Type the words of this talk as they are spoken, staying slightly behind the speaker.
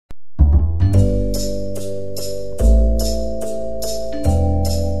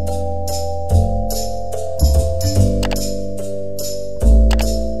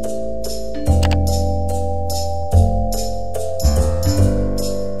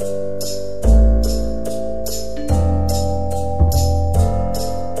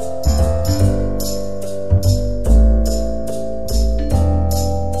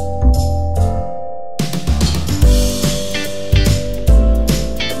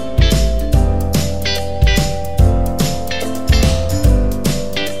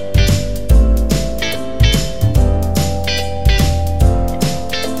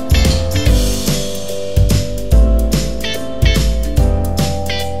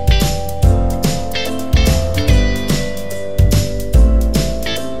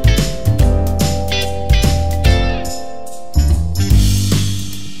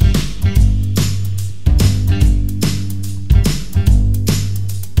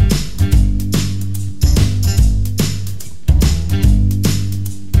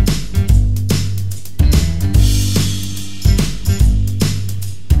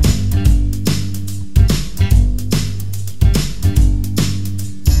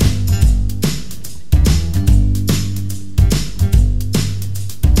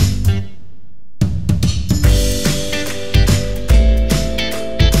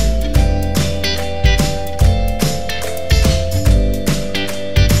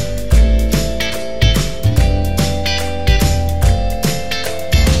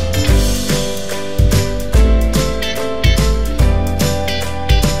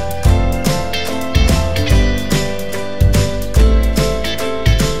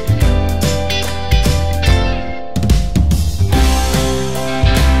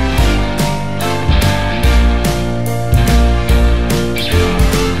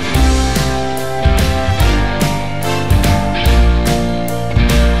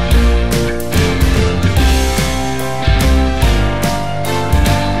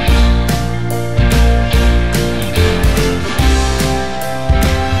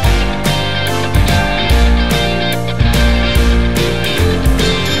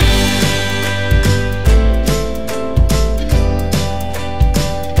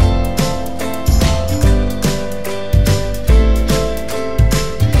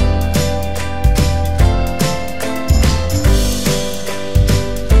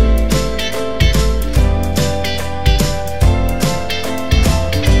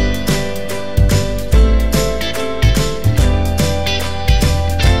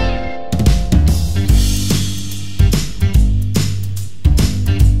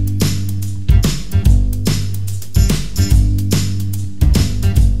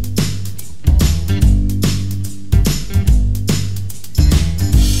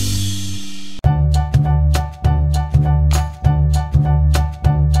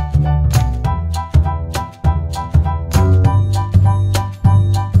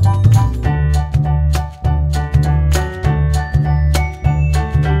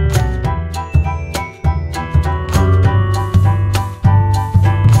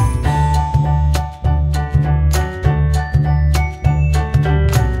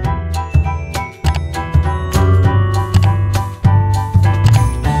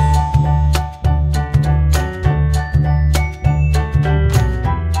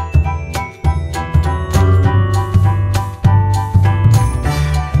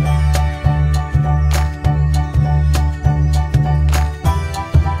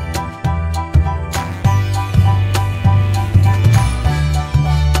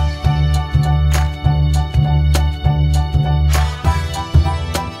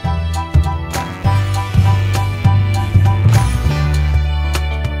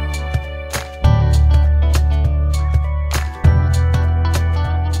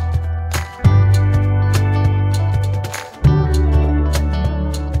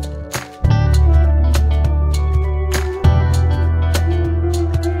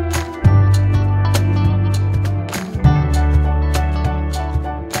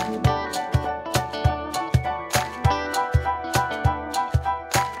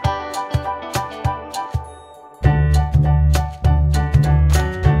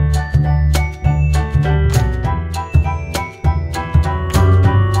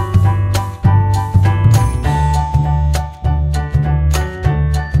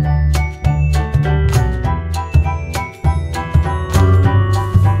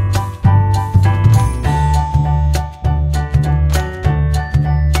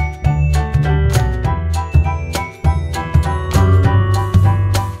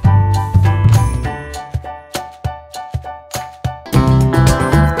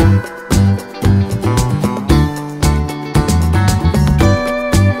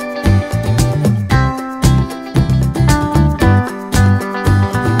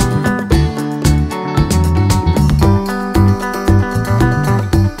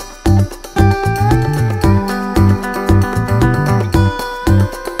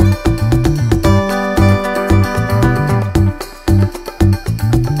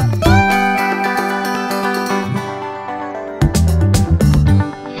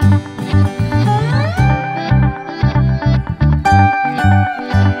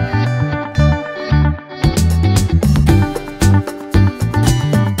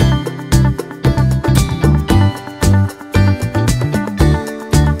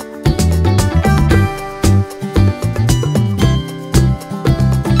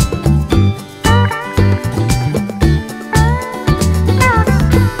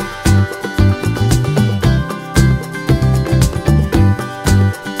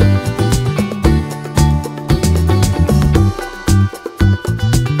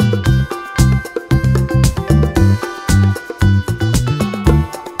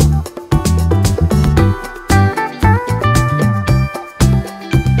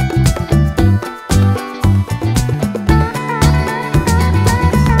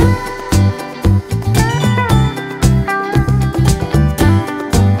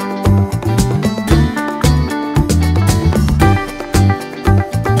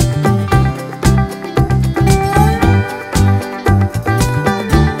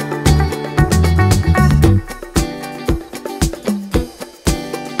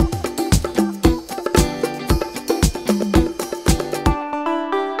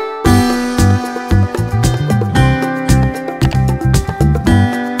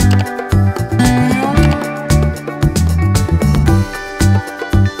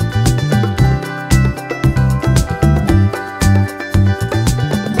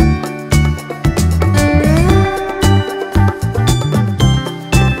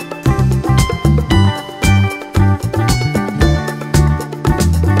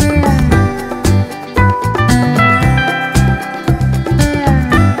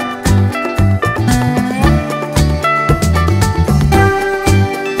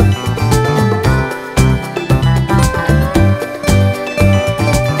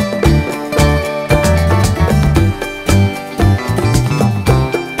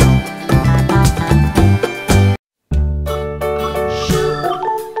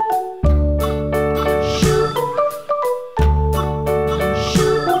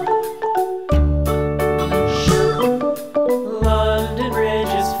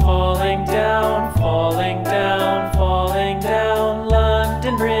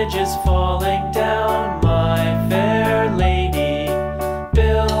bridge is falling down, my fair lady.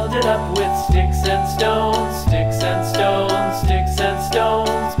 Build it up with sticks and stones, sticks and stones, sticks and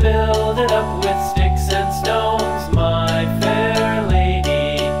stones. Build it up with sticks and stones, my fair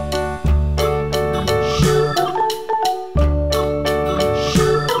lady.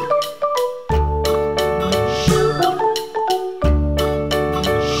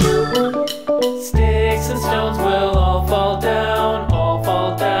 Sticks and stones will all fall down, all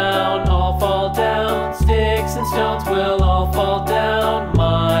fall down, all fall down. Sticks and stones will all fall down,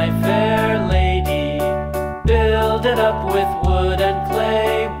 my fair lady. Build it up with wood and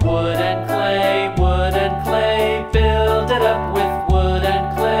clay, wood and clay, wood and clay. Build it up with wood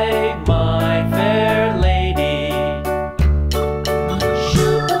and clay, my fair lady.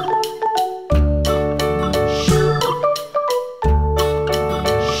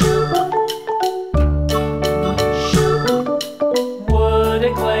 Wood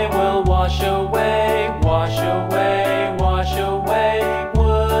and clay will wash away, wash away, wash away.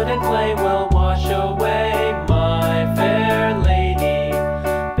 Wood and clay will wash away, my fair lady.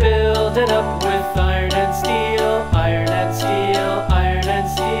 Build it up with iron and steel, iron and steel, iron and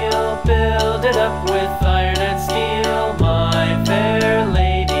steel. Build it up with